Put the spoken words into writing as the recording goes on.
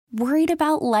Worried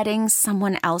about letting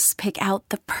someone else pick out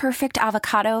the perfect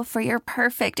avocado for your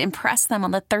perfect impress them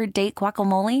on the third date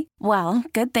guacamole? Well,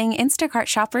 good thing Instacart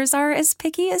shoppers are as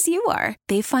picky as you are.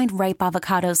 They find ripe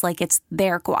avocados like it's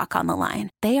their guac on the line.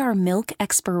 They are milk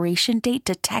expiration date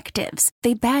detectives.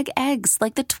 They bag eggs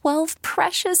like the 12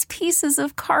 precious pieces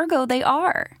of cargo they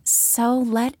are. So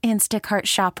let Instacart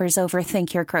shoppers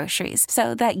overthink your groceries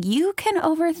so that you can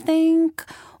overthink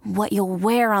what you'll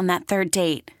wear on that third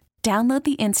date. Download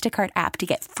the Instacart app to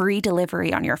get free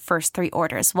delivery on your first 3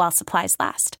 orders while supplies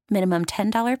last. Minimum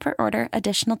 $10 per order.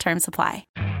 Additional terms apply.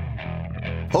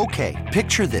 Okay,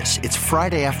 picture this. It's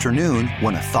Friday afternoon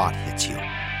when a thought hits you.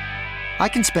 I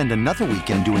can spend another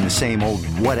weekend doing the same old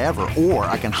whatever, or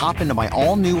I can hop into my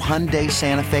all-new Hyundai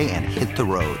Santa Fe and hit the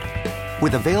road.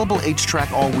 With available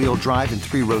H-Track all-wheel drive and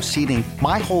 3-row seating,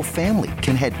 my whole family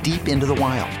can head deep into the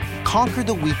wild. Conquer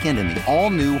the weekend in the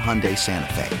all-new Hyundai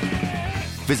Santa Fe.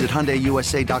 Visit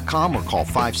HyundaiUSA.com or call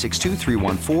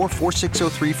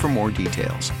 562-314-4603 for more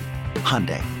details.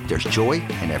 Hyundai, there's joy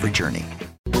in every journey.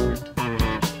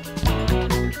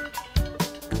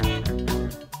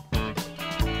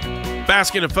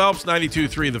 Baskin and Phelps,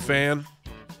 92.3 The Fan.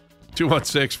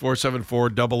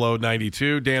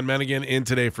 216-474-0092. Dan Menningen in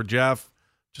today for Jeff.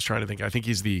 Just trying to think. I think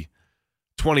he's the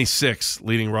 26th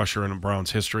leading rusher in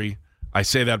Browns history. I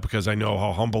say that because I know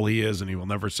how humble he is, and he will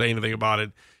never say anything about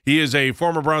it. He is a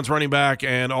former Browns running back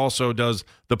and also does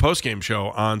the postgame show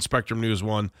on Spectrum News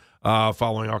 1,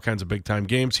 following all kinds of big-time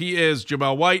games. He is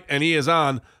Jamel White, and he is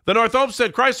on the North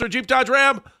Olmsted Chrysler Jeep Dodge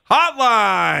Ram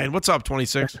Hotline. What's up,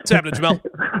 26? What's happening, Jamel?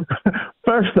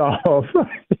 First off,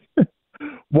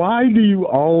 why do you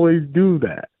always do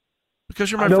that?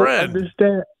 Because you're my I don't friend.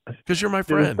 Understand. Because you're my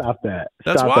friend. Stop that.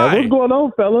 That's Stop why. That. What's going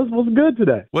on, fellas? What's good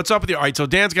today? What's up with you? All right, so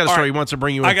Dan's got a story. He wants to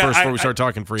bring you in first before we start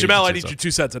talking free Jamel, I agency need your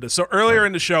 2 cents on this. So earlier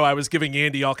in the show, I was giving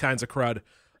Andy all kinds of crud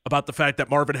about the fact that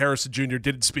Marvin Harrison Jr.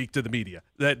 didn't speak to the media,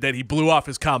 that he blew off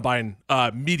his combine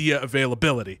media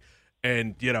availability.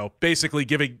 And, basically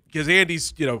giving – because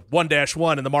Andy's,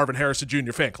 1-1 in the Marvin Harrison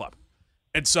Jr. fan club.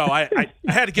 And so I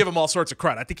had to give him all sorts of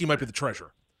credit. I think he might be the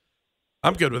treasurer.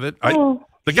 I'm good with it.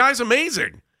 The guy's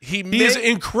amazing. He is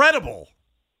incredible.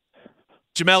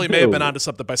 Jamel, may have been onto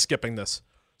something by skipping this.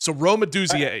 So Rome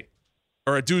Aduzier,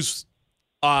 or Aduz,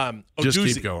 just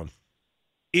keep going.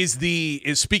 Is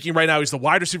speaking right now. He's the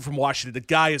wide receiver from Washington. The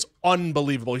guy is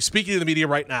unbelievable. He's speaking to the media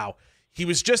right now. He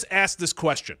was just asked this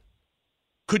question: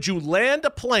 could you land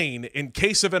a plane in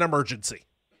case of an emergency?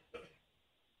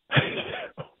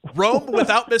 Rome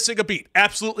without missing a beat.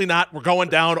 Absolutely not. We're going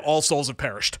down. All souls have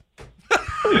perished.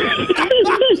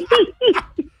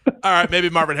 All right, maybe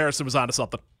Marvin Harrison was onto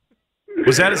something.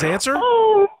 Was that his answer?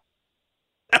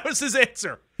 That was his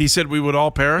answer. He said we would all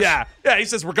perish? Yeah, he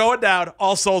says we're going down.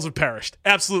 All souls have perished.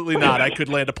 Absolutely not. I could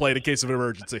land a plane in case of an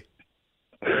emergency.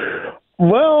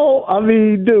 Well, I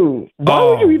mean, dude, why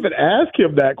would you even ask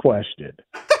him that question?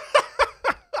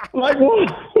 Like,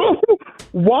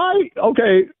 why?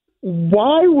 Okay,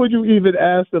 why would you even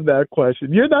ask him that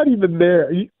question? You're not even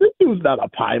there. This dude's not a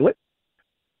pilot.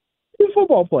 He's a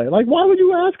football player. Like, why would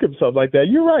you ask him something like that?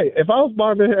 You're right. If I was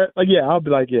Marvin Harrison, I'll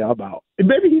be like, yeah, I'm out. And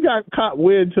maybe he got caught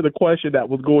wind to the question that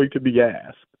was going to be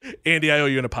asked. Andy, I owe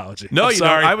you an apology. No, I'm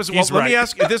sorry. Let me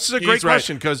ask you. This is a great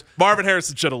question because Marvin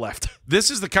Harrison should have left.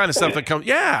 This is the kind of stuff that comes.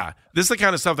 Yeah, this is the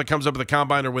kind of stuff that comes up at the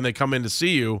combine or when they come in to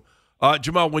see you.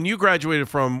 Jamel, when you graduated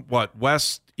from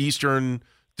West, Eastern,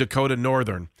 Dakota,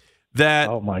 Northern,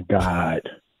 oh my God,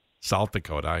 South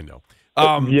Dakota, I know.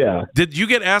 Yeah. Did you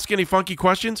get asked any funky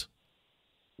questions?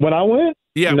 When I went?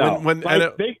 Yeah, no.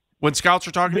 when scouts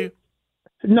are talking to you?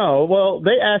 No, well,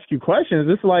 they ask you questions.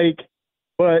 It's like,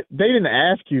 but they didn't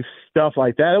ask you stuff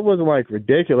like that. It wasn't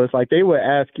ridiculous. They would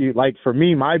ask you, for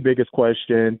me, my biggest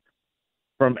question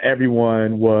from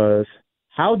everyone was,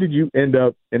 how did you end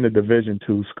up in a Division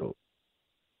II school?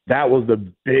 That was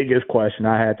the biggest question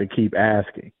I had to keep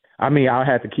asking. I mean, I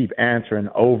had to keep answering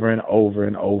over and over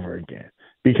and over again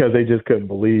because they just couldn't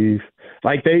believe.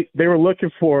 They were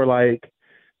looking for I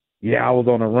was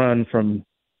on a run from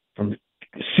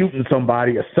shooting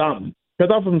somebody or something.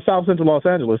 Because I'm from South Central Los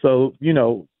Angeles, so,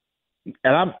 and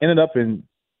I ended up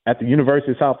at the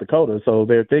University of South Dakota, so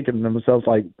they're thinking to themselves,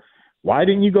 why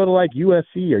didn't you go to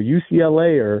USC or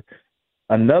UCLA or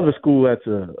another school that's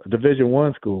a Division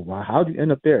I school? Why, how'd you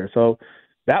end up there? So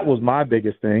that was my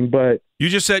biggest thing. But you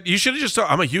just said, you should have just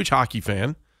I'm a huge hockey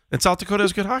fan, and South Dakota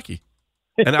has good hockey.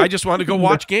 And I just wanted to go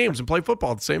watch games and play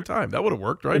football at the same time. That would have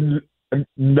worked, right?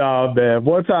 No, man.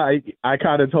 Once I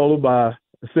kind of told them my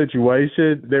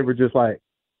situation, they were just like,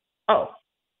 oh,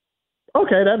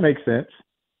 okay, that makes sense.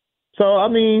 So, I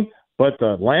mean, but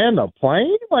to land a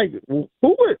plane? Who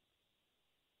would?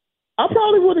 I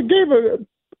probably would have gave a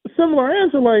similar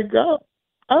answer. Like,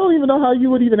 I don't even know how you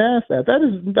would even ask that.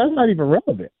 That's not even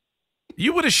relevant.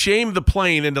 You would have shamed the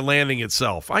plane into landing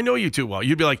itself. I know you too well.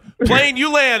 You'd be like, plane,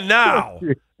 you land now.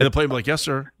 And the plane would be like, yes,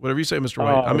 sir. Whatever you say, Mr.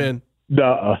 White, I'm in.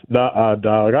 Dog.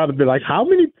 I'd be like, how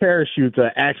many parachutes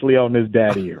are actually on this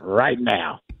daddy right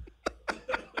now?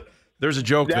 There's a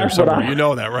joke there somewhere. You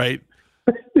know that, right?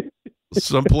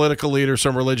 Some political leader,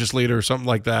 some religious leader, something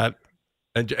like that.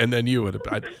 And then you would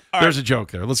have. There's a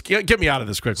joke there. Let's get me out of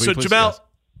this quickly. So, please, Jamel, guys.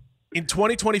 In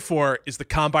 2024, is the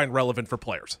combine relevant for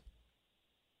players?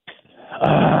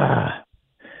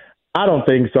 I don't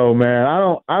think so, man.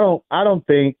 I don't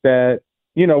think that,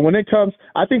 when it comes,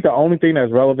 I think the only thing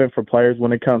that's relevant for players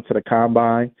when it comes to the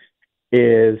combine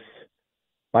is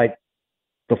like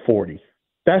the 40.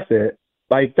 That's it.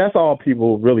 Like, that's all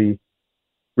people really,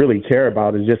 really care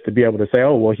about, is just to be able to say,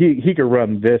 oh, well, he could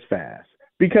run this fast.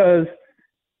 Because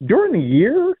during the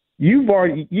year, you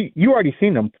already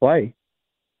seen them play.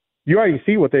 You already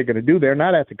see what they're going to do. They're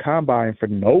not at the combine for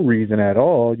no reason at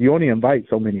all. You only invite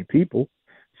so many people.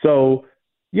 So,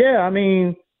 yeah, I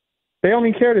mean, they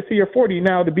only care to see your 40.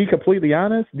 Now, to be completely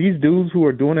honest, these dudes who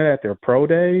are doing it at their pro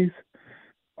days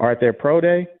or at their pro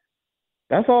day,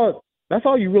 that's all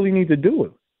you really need to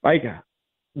do. Like,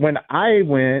 when I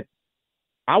went,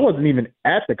 I wasn't even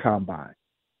at the combine.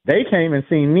 They came and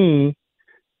seen me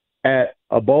at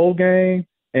a bowl game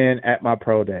and at my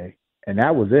pro day, and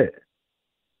that was it.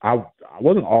 I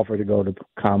wasn't offered to go to the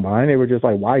combine. They were just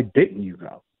like, why didn't you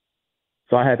go?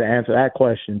 So I had to answer that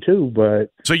question too.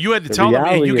 But so you had to tell them,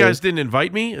 hey, you guys didn't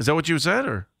invite me? Is that what you said?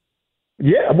 Or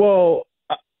yeah, well,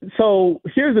 so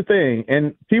here's the thing,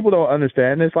 and people don't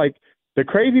understand this. Like, the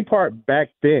crazy part back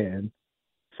then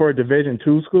for a Division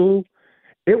II school,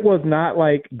 it was not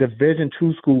like Division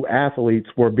II school athletes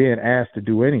were being asked to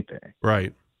do anything.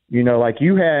 Right. Like,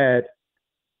 you had,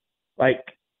 like,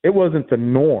 it wasn't the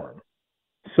norm.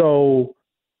 So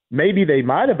maybe they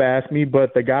might have asked me,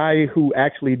 but the guy who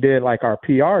actually did like our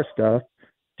PR stuff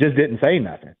just didn't say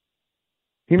nothing.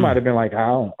 He might have been like, I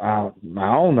don't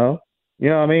know. You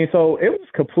know what I mean? So it was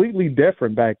completely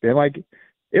different back then. Like,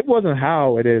 it wasn't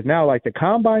how it is now. Like, the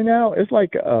combine now, it's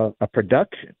like a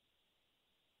production.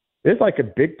 It's like a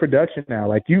big production now.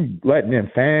 Like, you letting in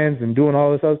fans and doing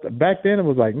all this other stuff. Back then it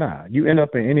was like, nah, you end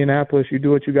up in Indianapolis, you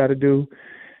do what you got to do.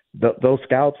 Those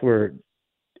scouts were,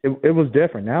 it was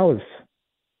different. Now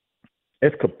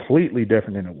it's completely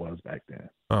different than it was back then.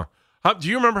 Do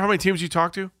you remember how many teams you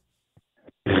talked to?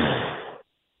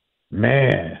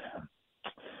 Man.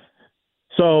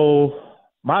 So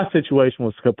my situation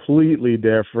was completely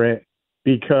different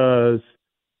because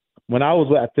when I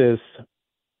was at this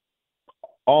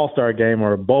all-star game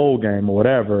or a bowl game or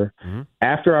whatever,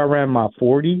 after I ran my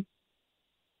 40,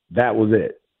 that was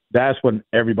it. That's when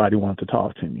everybody wanted to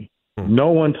talk to me. No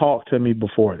one talked to me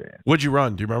before then. What'd you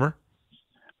run? Do you remember?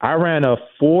 I ran a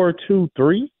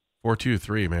 4.23.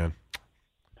 4.23, man.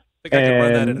 I think I could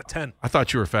run that in a 10. I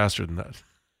thought you were faster than that.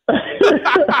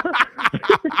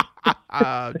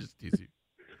 Just easy.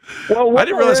 Well, I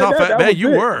didn't realize how fast, man, you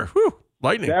were. Whew,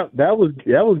 lightning. That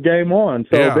was game on.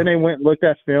 So then they went and looked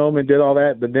at film and did all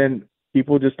that, but then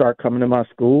people just start coming to my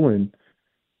school and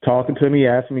talking to me,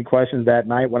 asking me questions. That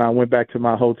night when I went back to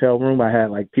my hotel room, I had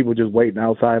like people just waiting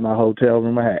outside my hotel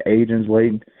room. I had agents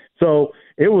waiting. So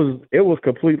it was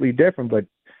completely different. But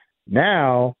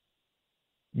now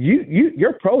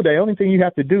your pro day, only thing you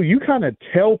have to do, you kind of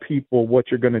tell people what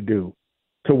you're going to do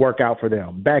to work out for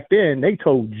them. Back then, they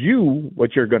told you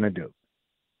what you're going to do.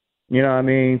 You know what I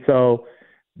mean? So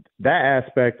that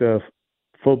aspect of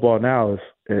football now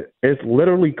it's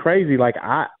literally crazy. Like,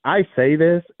 I say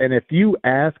this, and if you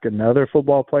ask another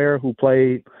football player who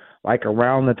played like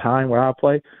around the time where I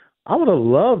play, I would have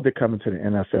loved to come into the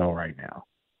NFL right now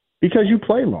because you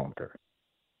play longer.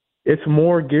 It's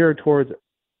more geared towards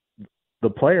the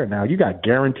player now. You got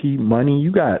guaranteed money.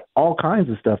 You got all kinds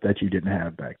of stuff that you didn't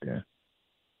have back then.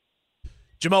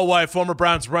 Jamel White, former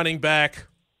Browns running back,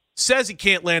 says he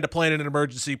can't land a plane in an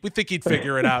emergency. We think he'd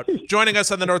figure it out. Joining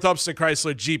us on the Northampton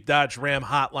Chrysler Jeep Dodge Ram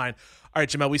hotline. All right,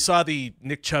 Jamel, we saw the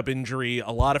Nick Chubb injury. A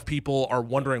lot of people are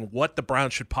wondering what the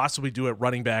Browns should possibly do at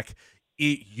running back.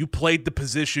 You played the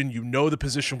position. You know the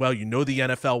position well. You know the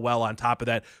NFL well on top of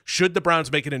that. Should the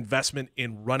Browns make an investment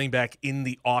in running back in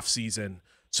the offseason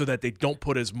so that they don't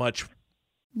put as much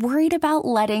Worried about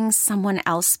letting someone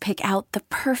else pick out the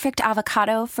perfect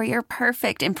avocado for your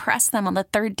perfect impress them on the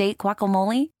third date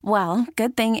guacamole? Well,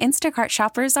 good thing Instacart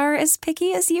shoppers are as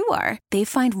picky as you are. They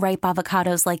find ripe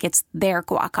avocados like it's their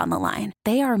guac on the line.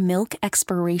 They are milk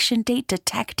expiration date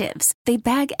detectives. They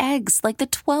bag eggs like the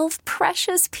 12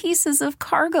 precious pieces of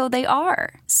cargo they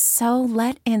are. So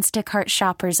let Instacart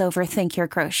shoppers overthink your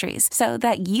groceries so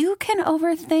that you can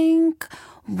overthink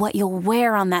what you'll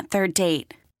wear on that third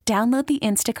date. Download the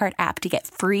Instacart app to get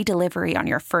free delivery on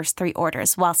your first 3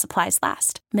 orders while supplies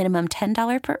last. Minimum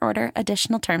 $10 per order.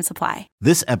 Additional terms apply.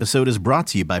 This episode is brought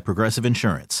to you by Progressive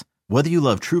Insurance. Whether you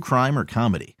love true crime or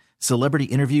comedy, celebrity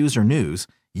interviews or news,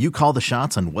 you call the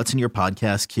shots on what's in your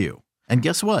podcast queue. And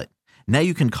guess what? Now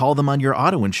you can call them on your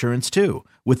auto insurance too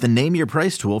with the Name Your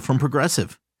Price tool from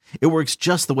Progressive. It works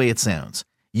just the way it sounds.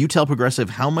 You tell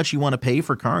Progressive how much you want to pay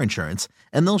for car insurance,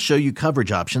 and they'll show you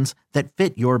coverage options that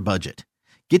fit your budget.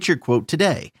 Get your quote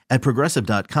today at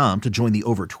Progressive.com to join the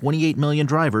over 28 million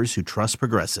drivers who trust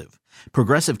Progressive.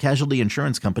 Progressive Casualty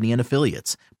Insurance Company and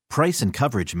Affiliates. Price and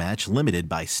coverage match limited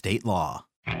by state law.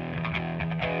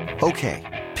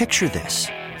 Okay, picture this.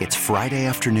 It's Friday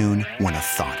afternoon when a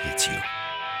thought hits you.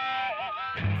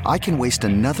 I can waste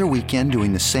another weekend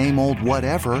doing the same old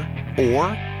whatever, or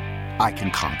I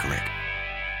can conquer it.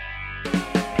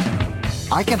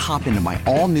 I can hop into my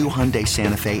all-new Hyundai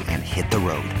Santa Fe and hit the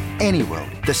road. Any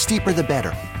road. The steeper, the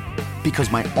better.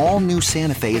 Because my all-new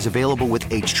Santa Fe is available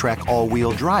with H-Track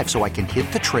all-wheel drive, so I can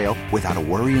hit the trail without a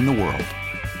worry in the world.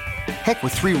 Heck,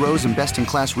 with 3 rows and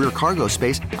best-in-class rear cargo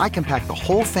space, I can pack the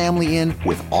whole family in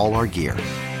with all our gear.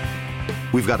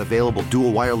 We've got available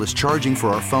dual wireless charging for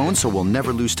our phones, so we'll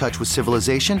never lose touch with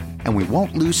civilization, and we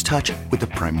won't lose touch with the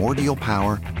primordial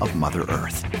power of Mother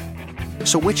Earth.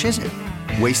 So which is it?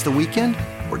 Waste the weekend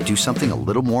or do something a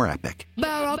little more epic?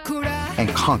 And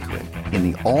conquer it in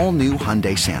the all-new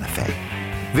Hyundai Santa Fe.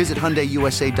 Visit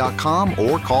HyundaiUSA.com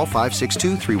or call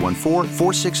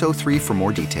 562-314-4603 for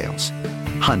more details.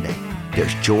 Hyundai,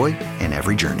 there's joy in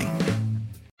every journey.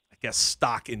 I guess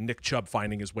stock in Nick Chubb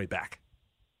finding his way back.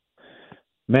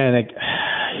 Man,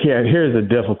 here's the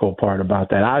difficult part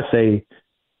about that. I say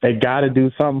they got to do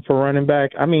something for running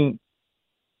back. I mean,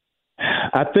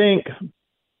 I think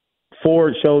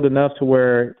Ford showed enough to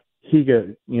where he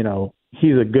could,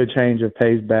 he's a good change of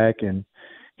pace back and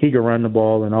he could run the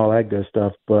ball and all that good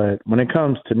stuff. But when it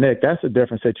comes to Nick, that's a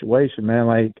different situation, man.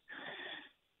 Like,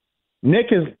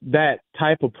 Nick is that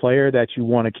type of player that you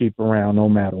want to keep around no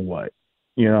matter what,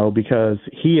 because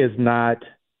he's not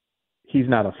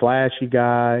a flashy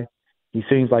guy. He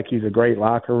seems like he's a great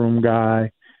locker room guy.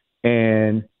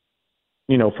 And,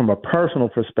 from a personal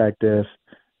perspective,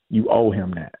 you owe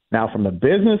him that. Now, from a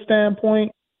business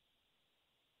standpoint,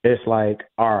 it's like,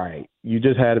 all right, you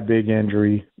just had a big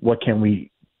injury. What can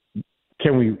we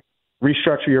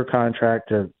restructure your contract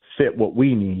to fit what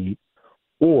we need,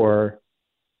 or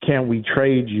can we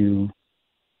trade you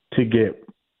to get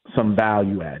some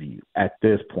value out of you at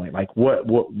this point? Like,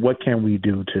 what can we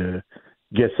do to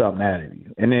get something out of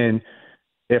you? And then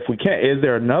if we can't, is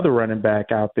there another running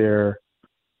back out there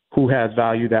who has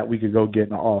value that we could go get in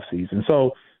the offseason?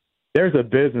 So there's a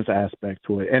business aspect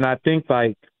to it. And I think,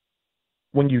 like,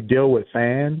 when you deal with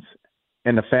fans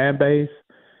and the fan base,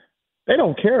 they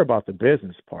don't care about the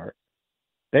business part.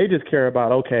 They just care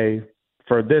about, okay,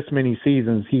 for this many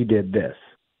seasons, he did this.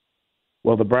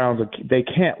 Well, the Browns, they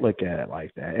can't look at it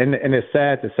like that. And it's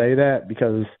sad to say that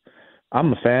because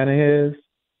I'm a fan of his,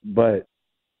 but,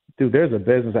 dude, there's a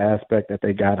business aspect that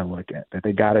they got to look at, that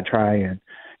they got to try and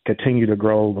continue to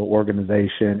grow the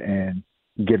organization and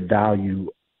get value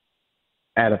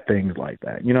out of things like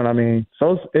that. You know what I mean?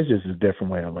 So it's just a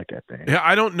different way to look at things. Yeah,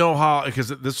 I don't know how,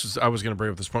 because I was going to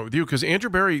bring up this point with you, because Andrew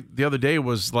Berry the other day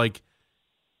was like,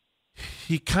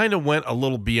 he kind of went a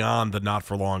little beyond the not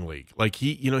for long league. Like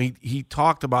he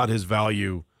talked about his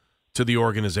value to the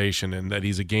organization and that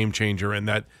he's a game changer and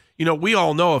that, we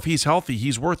all know if he's healthy,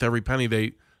 he's worth every penny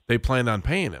they planned on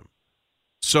paying him.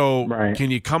 So right.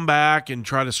 Can you come back and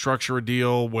try to structure a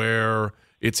deal where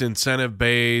it's incentive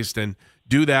based and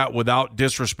do that without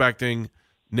disrespecting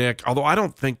Nick? Although I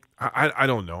don't think I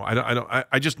don't know.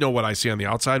 I just know what I see on the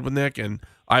outside with Nick, and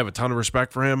I have a ton of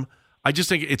respect for him. I just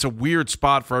think it's a weird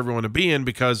spot for everyone to be in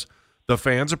because the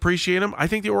fans appreciate him. I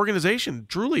think the organization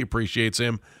truly appreciates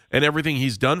him and everything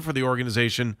he's done for the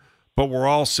organization, but we're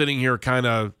all sitting here kind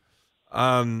of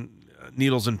on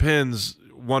needles and pins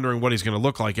wondering what he's going to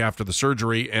look like after the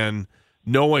surgery, and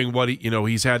knowing what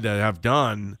he's had to have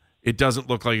done, it doesn't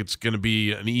look like it's going to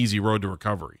be an easy road to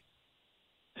recovery.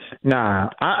 Nah,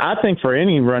 I think for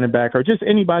any running back or just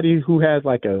anybody who has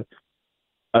like a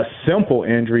simple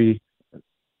injury,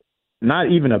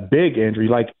 not even a big injury.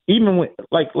 Like even when,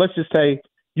 like let's just say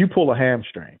you pull a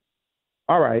hamstring.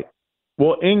 All right.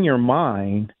 Well, in your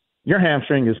mind, your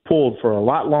hamstring is pulled for a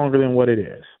lot longer than what it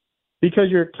is because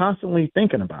you're constantly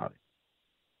thinking about it.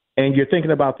 And you're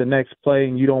thinking about the next play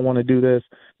and you don't want to do this.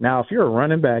 Now, if you're a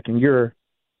running back and you're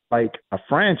like a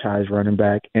franchise running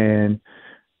back and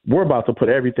we're about to put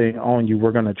everything on you,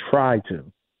 we're going to try to.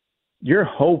 You're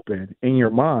hoping in your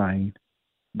mind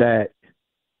that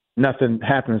nothing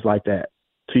happens like that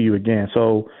to you again.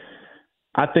 So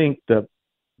I think the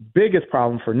biggest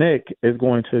problem for Nick is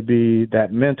going to be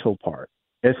that mental part.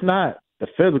 It's not the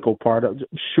physical part.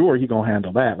 Sure, he's going to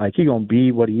handle that. Like, he's going to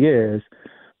be what he is.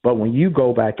 But when you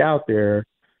go back out there,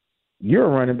 you're a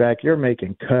running back, you're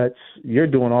making cuts, you're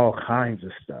doing all kinds of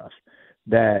stuff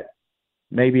that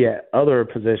maybe at other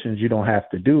positions you don't have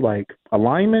to do. Like a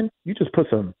lineman, you just put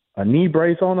a knee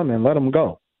brace on him and let him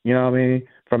go. You know what I mean?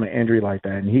 From an injury like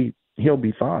that, and he'll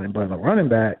be fine. But a running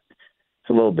back,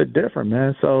 it's a little bit different,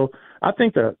 man. So I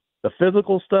think the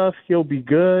physical stuff, he'll be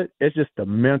good. It's just the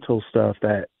mental stuff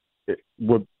that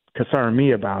would concern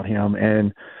me about him.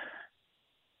 And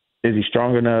is he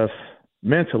strong enough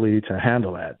mentally to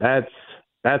handle that?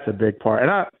 That's a big part.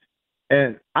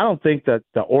 And I don't think that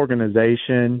the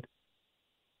organization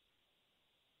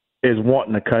is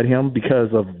wanting to cut him because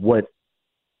of what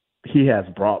he has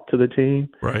brought to the team.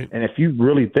 Right. And if you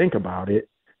really think about it,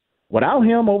 without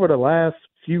him over the last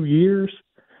few years,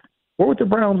 where would the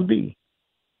Browns be?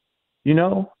 You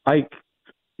know, like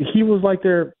he was like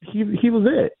he was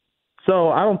it. So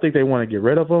I don't think they want to get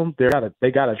rid of him.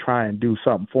 They gotta try and do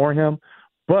something for him.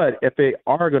 But if they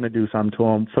are going to do something to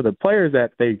him, for the players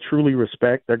that they truly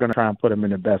respect, they're going to try and put him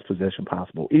in the best position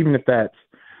possible, even if that's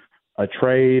a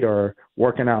trade or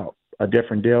working out a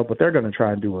different deal. But they're going to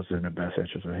try and do what's in the best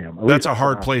interest of him. That's a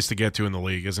hard place to get to in the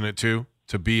league, isn't it, too?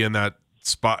 To be in that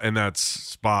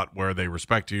spot where they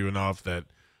respect you enough that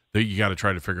you got to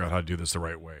try to figure out how to do this the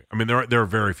right way. I mean, there are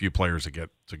very few players that get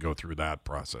to go through that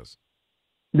process.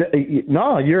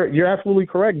 No, you're absolutely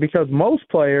correct, because most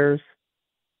players,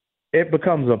 it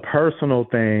becomes a personal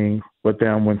thing with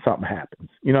them when something happens.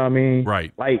 You know what I mean?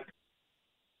 Right. Like,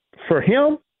 for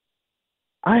him,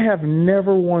 I have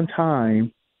never one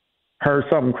time heard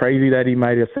something crazy that he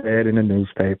might have said in the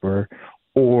newspaper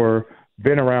or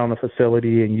been around the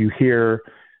facility and you hear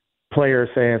players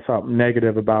saying something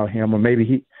negative about him, or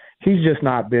maybe he's just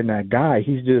not been that guy.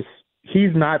 He's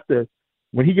not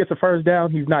when he gets a first down,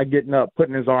 he's not getting up,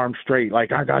 putting his arms straight,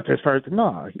 like, I got this first.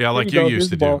 No. Yeah, like you used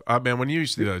to do. Man, when you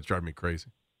used to do that, it drive me crazy.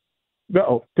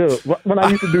 No, dude, when I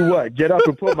used to do what? Get up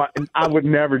and I would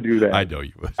never do that. I know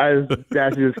you would.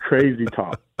 That's just crazy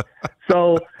talk.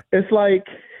 So it's like,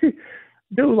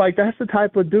 dude, like, that's the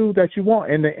type of dude that you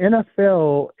want. And the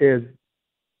NFL is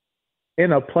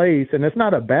in a place, and it's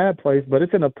not a bad place, but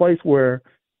it's in a place where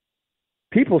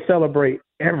people celebrate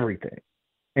everything.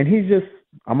 And he's just,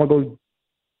 I'm going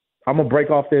to break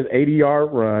off this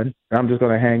 80-yard run, and I'm just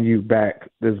going to hand you back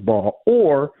this ball.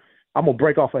 Or I'm going to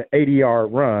break off an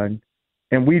 80-yard run,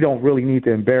 and we don't really need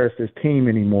to embarrass this team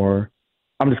anymore.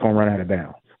 I'm just going to run out of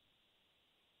bounds.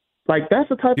 Like, that's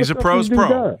the type of stuff pro's he pro.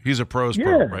 does. He's a pro's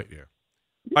pro, right? Yeah.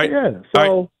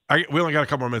 We only got a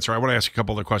couple more minutes here. I want to ask you a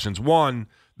couple other questions. One,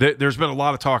 there's been a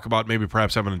lot of talk about maybe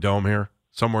perhaps having a dome here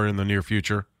somewhere in the near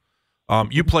future.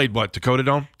 You played what, Dakota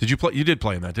Dome? Did you play? You did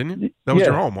play in that, didn't you? That was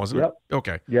your home, wasn't it?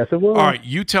 Okay. Yes, it was. All right.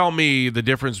 You tell me the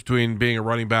difference between being a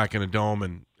running back in a dome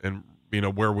and you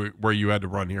know where you had to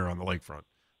run here on the lakefront.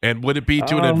 And would it be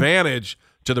to an advantage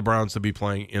to the Browns to be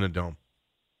playing in a dome?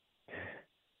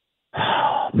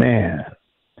 Oh, man.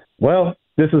 Well,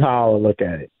 this is how I would look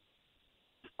at it.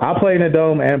 I played in a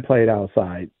dome and played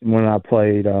outside when I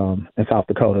played in South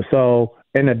Dakota. So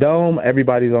in the dome,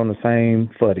 everybody's on the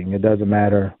same footing. It doesn't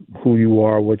matter who you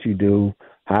are, what you do,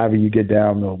 however you get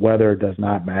down. The weather does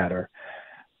not matter.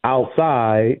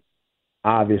 Outside,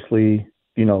 obviously,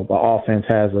 you know, the offense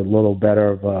has a little better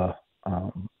of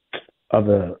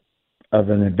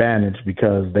an advantage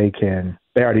because they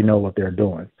already know what they're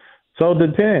doing. So it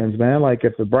depends, man. Like,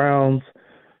 if the Browns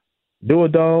do a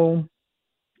dome,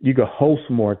 you could host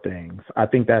more things. I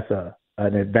think that's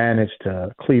an advantage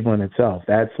to Cleveland itself.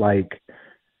 That's like,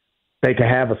 they could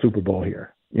have a Super Bowl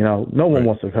here. You know, no one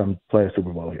wants to come play a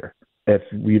Super Bowl here if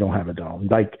we don't have a dome.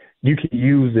 Like, you can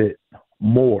use it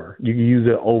more. You can use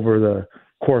it over the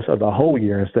course of the whole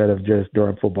year instead of just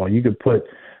during football. You could put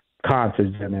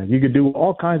concerts in it. You could do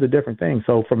all kinds of different things.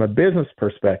 So from a business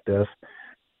perspective,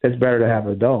 it's better to have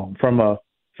a dome. From a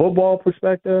football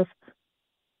perspective,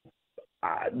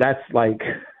 that's an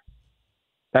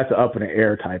up in the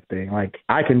air type thing. Like,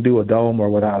 I can do a dome or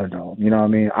without a dome. You know what I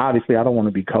mean? Obviously, I don't want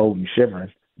to be cold and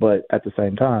shivering, but at the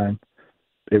same time,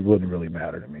 it wouldn't really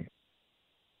matter to me.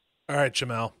 All right,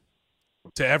 Jamel.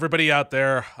 To everybody out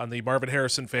there on the Marvin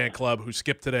Harrison fan club who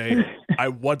skipped today, I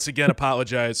once again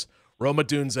apologize. Rome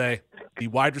Odunze, the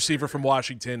wide receiver from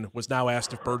Washington, was now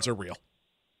asked if birds are real.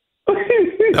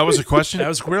 That was a question? That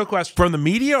was a real question. From the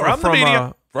media or from the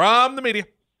media? From the media.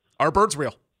 Are birds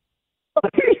real?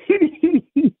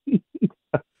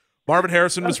 Marvin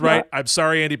Harrison was right. I'm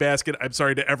sorry, Andy Baskin. I'm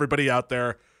sorry to everybody out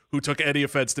there who took any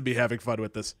offense to me having fun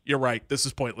with this. You're right. This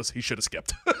is pointless. He should have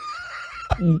skipped.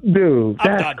 Dude,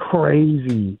 that's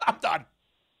crazy. I'm done.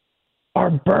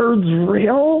 Are birds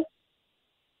real?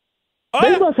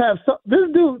 They must have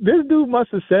this dude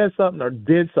must have said something or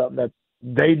did something that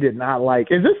they did not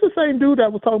like. Is this the same dude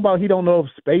that was talking about he don't know if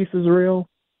space is real?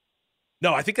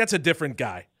 No, I think that's a different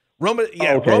guy. Rome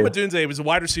Odunze was a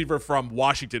wide receiver from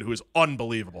Washington who is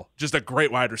unbelievable. Just a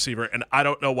great wide receiver, and I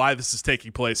don't know why this is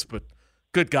taking place, but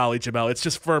good golly, Jamel. It's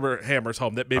just further hammers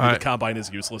home that maybe the combine is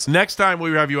useless. Next time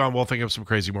we have you on, we'll think of some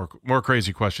more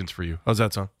crazy questions for you. How's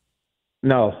that sound?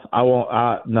 No, I won't.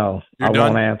 I won't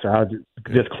answer. I'll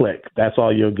just click. That's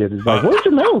all you'll get. Is like, where'd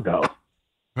Jamel go?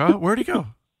 Where'd he go?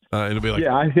 It'll be like,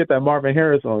 I hit that Marvin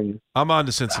Harris on you. I'm on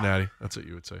to Cincinnati. That's what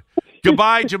you would say.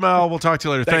 Goodbye, Jamel. We'll talk to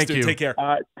you later. Thanks, Thank dude. you. Take care. All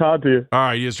right, talk to you. All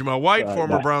right, he is Jamel White,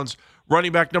 former bye. Browns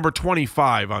running back number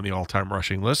 25 on the all-time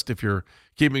rushing list, if you're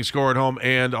keeping score at home,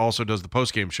 and also does the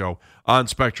postgame show on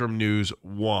Spectrum News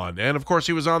 1. And, of course,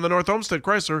 he was on the North Olmsted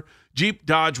Chrysler Jeep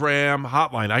Dodge Ram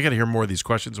hotline. I got to hear more of these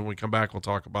questions. When we come back, we'll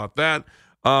talk about that,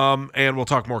 and we'll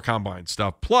talk more combine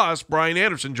stuff. Plus, Brian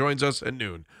Anderson joins us at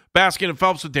noon. Baskin and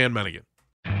Phelps with Dan Menningen.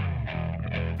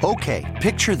 Okay,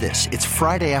 picture this. It's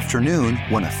Friday afternoon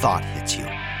when a thought hits you.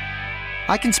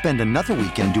 I can spend another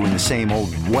weekend doing the same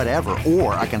old whatever,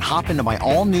 or I can hop into my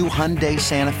all-new Hyundai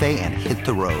Santa Fe and hit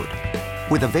the road.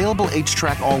 With available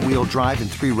H-Track all-wheel drive and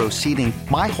 3-row seating,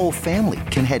 my whole family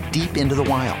can head deep into the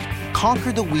wild.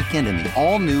 Conquer the weekend in the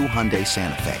all-new Hyundai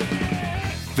Santa Fe.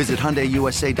 Visit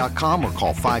HyundaiUSA.com or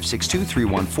call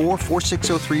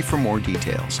 562-314-4603 for more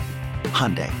details.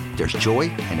 Hyundai, there's joy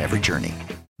in every journey.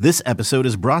 This episode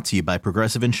is brought to you by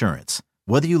Progressive Insurance.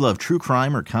 Whether you love true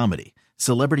crime or comedy,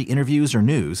 celebrity interviews or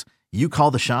news, you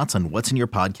call the shots on what's in your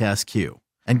podcast queue.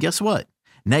 And guess what?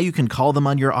 Now you can call them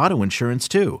on your auto insurance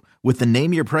too with the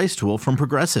Name Your Price tool from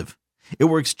Progressive. It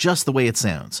works just the way it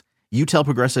sounds. You tell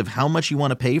Progressive how much you want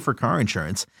to pay for car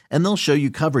insurance, and they'll show you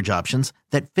coverage options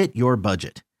that fit your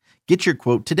budget. Get your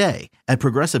quote today at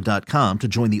Progressive.com to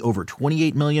join the over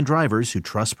 28 million drivers who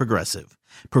trust Progressive.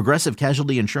 Progressive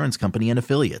Casualty Insurance Company and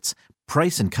Affiliates.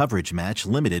 Price and coverage match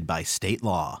limited by state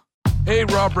law. Hey,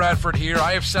 Rob Bradford here.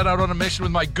 I have set out on a mission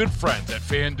with my good friends at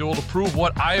FanDuel to prove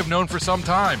what I have known for some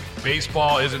time.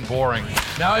 Baseball isn't boring.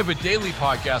 Now I have a daily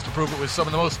podcast to prove it with some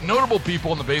of the most notable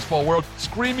people in the baseball world,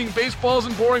 screaming baseball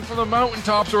isn't boring from the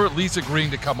mountaintops, or at least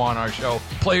agreeing to come on our show.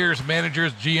 Players,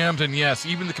 managers, GMs, and yes,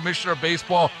 even the commissioner of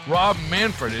baseball, Rob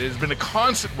Manfred. It has been a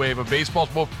constant wave of baseball's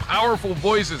most powerful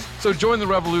voices. So join the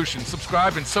revolution.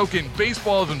 Subscribe and soak in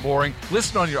Baseball Isn't Boring.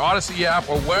 Listen on your Odyssey app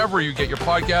or wherever you get your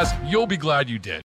podcasts. You'll be glad you did.